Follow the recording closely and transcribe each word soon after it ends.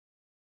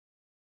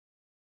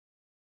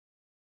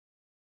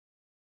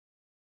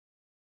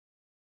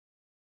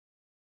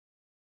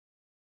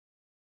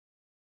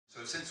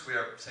So since we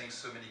are saying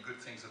so many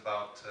good things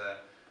about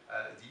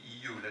the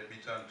EU, let me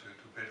turn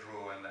to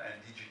Pedro and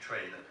DG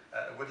Trade.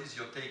 What is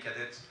your take at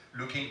it,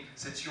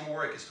 since your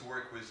work is to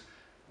work with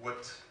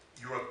what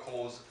Europe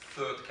calls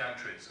third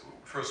countries.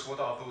 First, what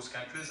are those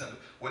countries, and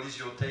what is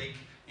your take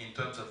in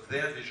terms of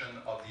their vision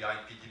of the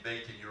IP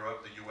debate in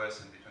Europe, the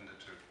US, and between the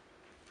two?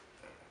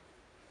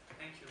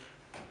 Thank you.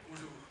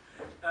 Bonjour.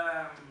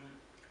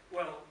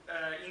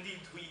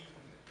 Indeed, we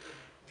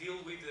deal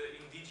with,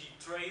 in DG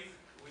Trade,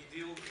 we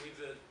deal with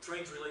the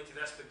trade-related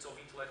aspects of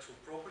intellectual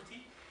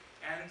property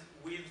and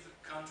with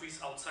countries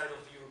outside of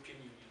the European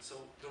Union. So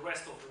the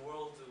rest of the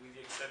world, with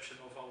the exception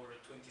of our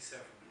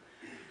 27.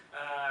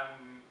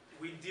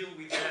 We deal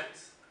with that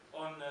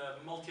on a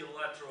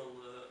multilateral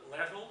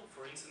level,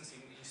 for instance,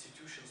 in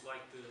institutions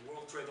like the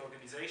World Trade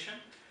Organization,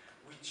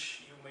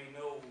 which you may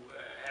know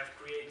have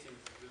created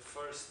the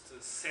first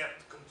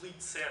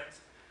complete set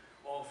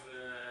of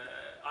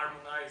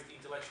harmonized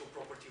intellectual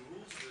property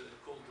rules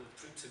called the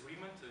TRIPS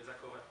Agreement,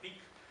 Zakova-PIC.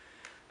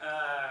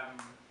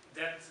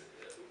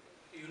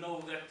 You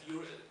know that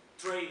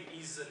trade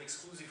is an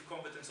exclusive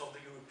competence of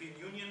the European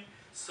Union,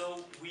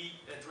 so we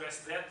address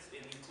that,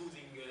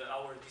 including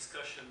our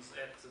discussions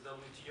at the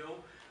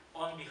WTO,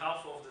 on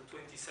behalf of the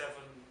 27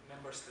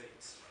 member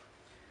states.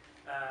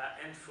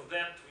 And for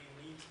that we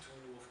need to,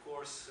 of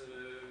course,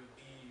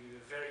 be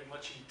very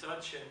much in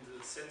touch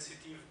and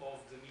sensitive of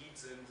the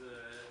needs and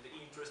the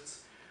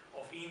interests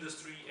of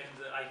industry and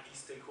the IP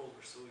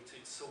stakeholders. So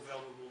it's so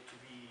valuable to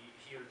be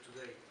here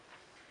today.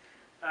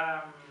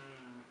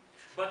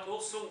 But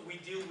also we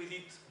deal with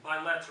it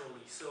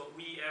bilaterally. So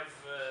we have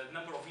a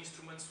number of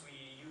instruments we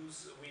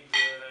use with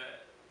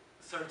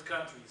third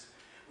countries.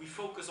 We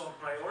focus on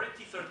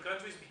priority third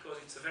countries because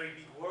it's a very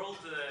big world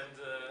and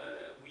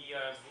we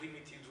have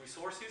limited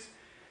resources.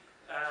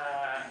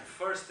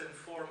 First and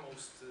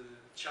foremost,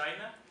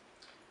 China.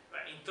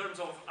 In terms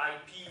of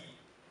IP,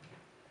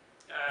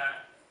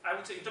 I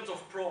would say in terms of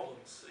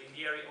problems in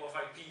the area of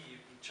IP,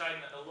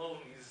 China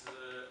alone is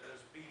as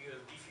big a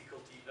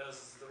difficulty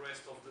as the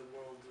rest of the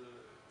world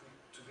put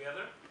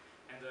together,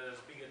 and as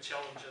big a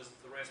challenge as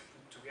the rest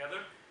put together.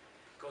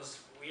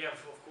 Because we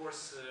have, of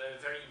course,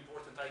 very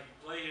important IP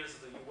players,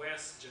 the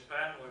US,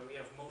 Japan, where we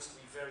have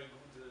mostly very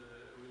good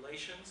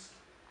relations.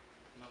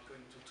 I'm not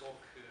going to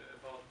talk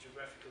about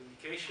geographical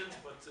indications,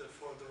 but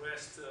for the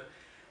rest,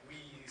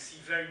 we see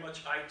very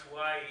much eye to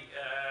eye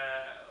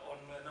on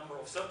a number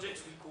of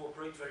subjects. We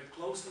cooperate very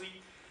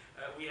closely.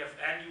 We have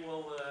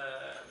annual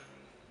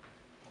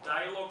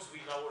dialogues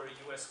with our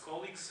US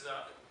colleagues.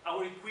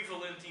 Our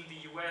equivalent in the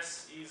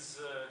US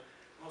is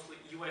mostly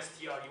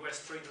USTR,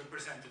 US Trade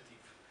Representative.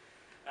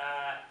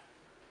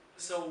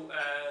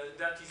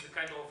 That is the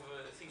kind of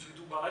things we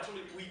do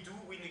bilaterally.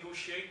 We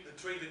negotiate the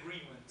trade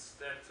agreements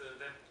that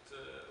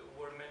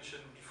were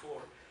mentioned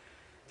before.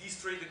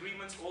 These trade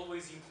agreements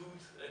always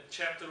include a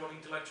chapter on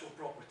intellectual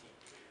property.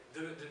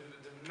 The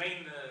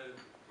main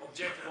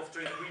objective of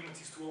trade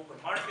agreements is to open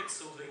markets,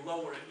 so they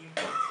lower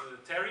import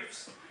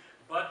tariffs.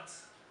 But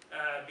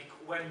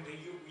when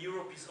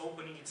Europe is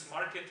opening its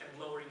market and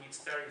lowering its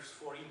tariffs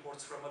for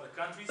imports from other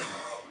countries,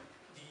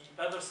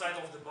 the other side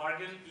of the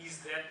bargain is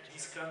that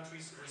these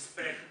countries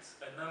respect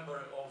a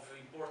number of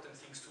important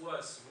things to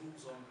us.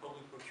 Rules on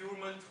public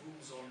procurement,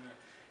 rules on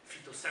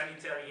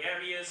phytosanitary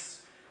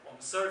areas, on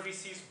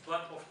services,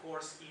 but of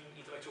course in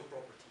intellectual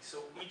property.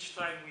 So each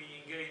time we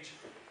engage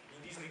in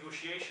these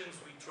negotiations,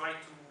 we try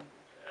to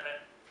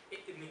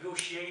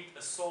negotiate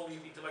a solid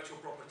intellectual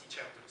property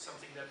chapter,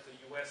 something that the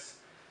US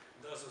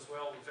does as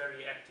well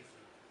very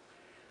actively.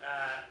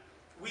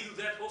 We do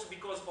that also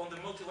because on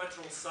the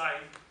multilateral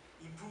side,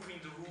 improving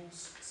the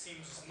rules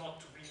seems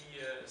not to be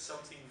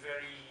something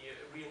very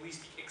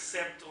realistic,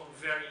 except on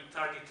very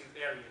targeted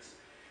areas.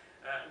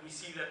 We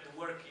see that the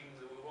work in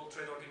the World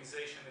Trade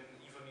Organization and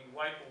even in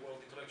WIPO,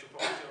 World Intellectual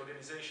Property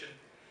Organization,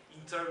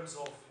 in terms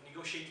of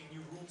negotiating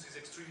new rules is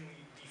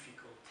extremely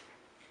difficult.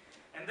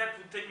 And that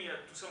would take me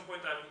to some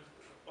point I would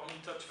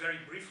only touch very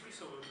briefly,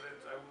 so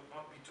that I will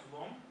not be too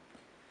long.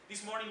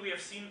 This morning we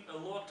have seen a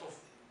lot of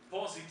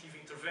positive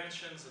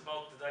interventions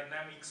about the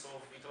dynamics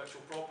of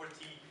intellectual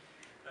property,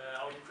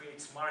 how it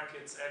creates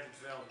markets, added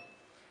value.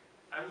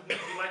 I would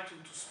maybe like to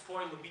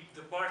spoil a bit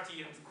the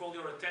party and call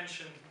your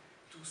attention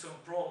to some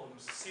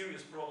problems,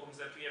 serious problems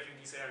that we have in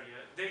this area.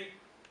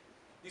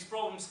 These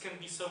problems can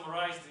be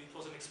summarized. It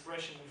was an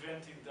expression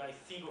invented, I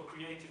think, or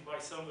created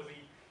by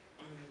somebody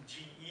in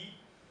GE,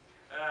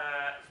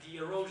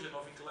 the erosion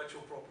of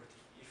intellectual property.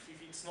 If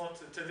it's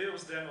not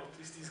Tadeusz, then at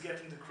least he's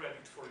getting the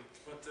credit for it.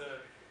 But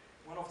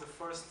one of the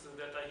first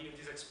that I hear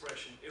this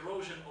expression,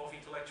 erosion of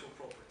intellectual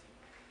property.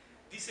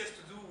 This has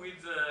to do with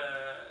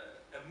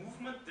a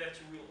movement that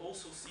you will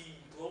also see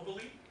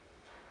globally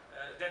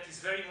that is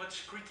very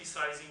much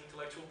criticizing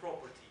intellectual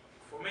property.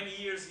 For many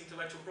years,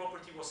 intellectual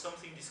property was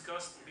something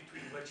discussed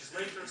between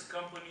legislators,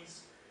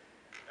 companies,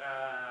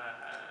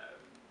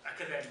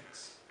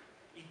 academics.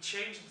 It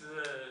changed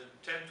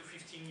 10 to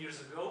 15 years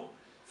ago,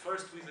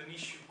 first with an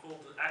issue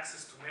called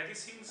access to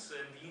medicines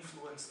and the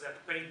influence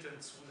that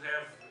patents would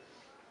have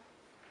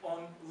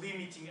on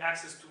limiting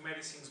access to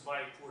medicines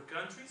by poor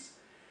countries,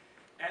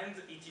 and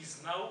it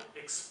is now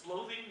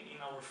exploding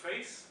in our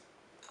face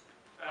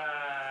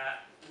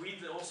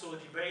with also a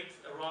debate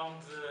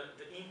around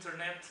the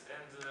internet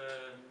and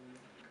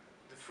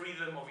the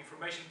freedom of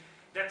information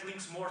that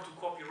links more to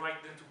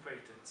copyright than to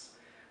patents.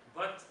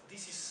 But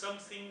this is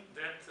something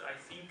that I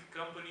think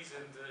companies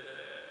and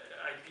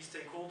IP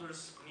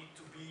stakeholders need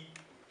to be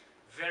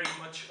very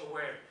much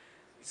aware.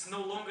 It's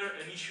no longer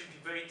an issue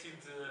debated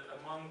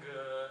among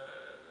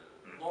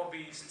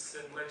lobbyists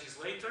and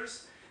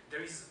legislators.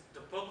 There is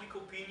the public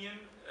opinion,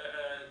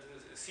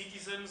 the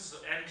citizens,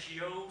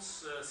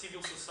 NGOs,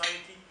 civil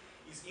society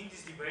is in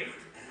this debate,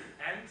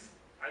 and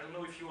I don't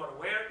know if you are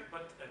aware,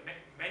 but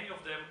many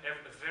of them have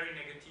a very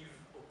negative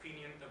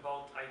opinion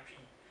about IP.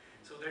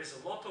 So there's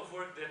a lot of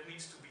work that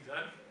needs to be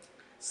done.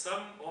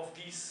 Some of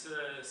these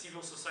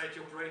civil society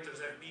operators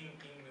have been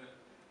in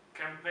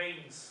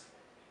campaigns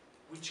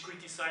which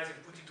criticize and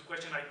put into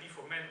question IP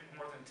for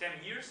more than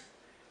 10 years.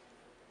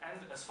 And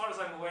as far as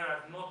I'm aware,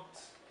 I'm not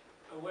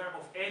aware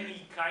of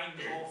any kind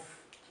of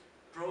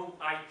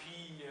pro-IP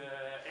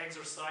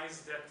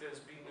exercise that has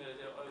been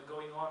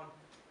going on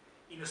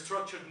in a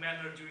structured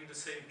manner during the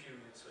same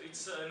period. So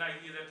it's an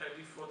idea that I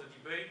leave for the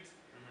debate,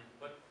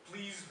 but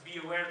please be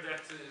aware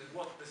that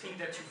the thing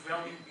that you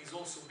value is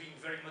also being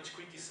very much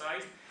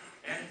criticized,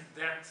 and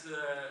that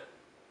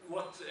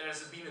what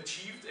has been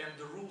achieved and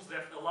the rules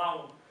that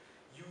allow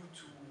you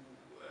to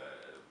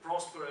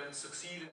prosper and succeed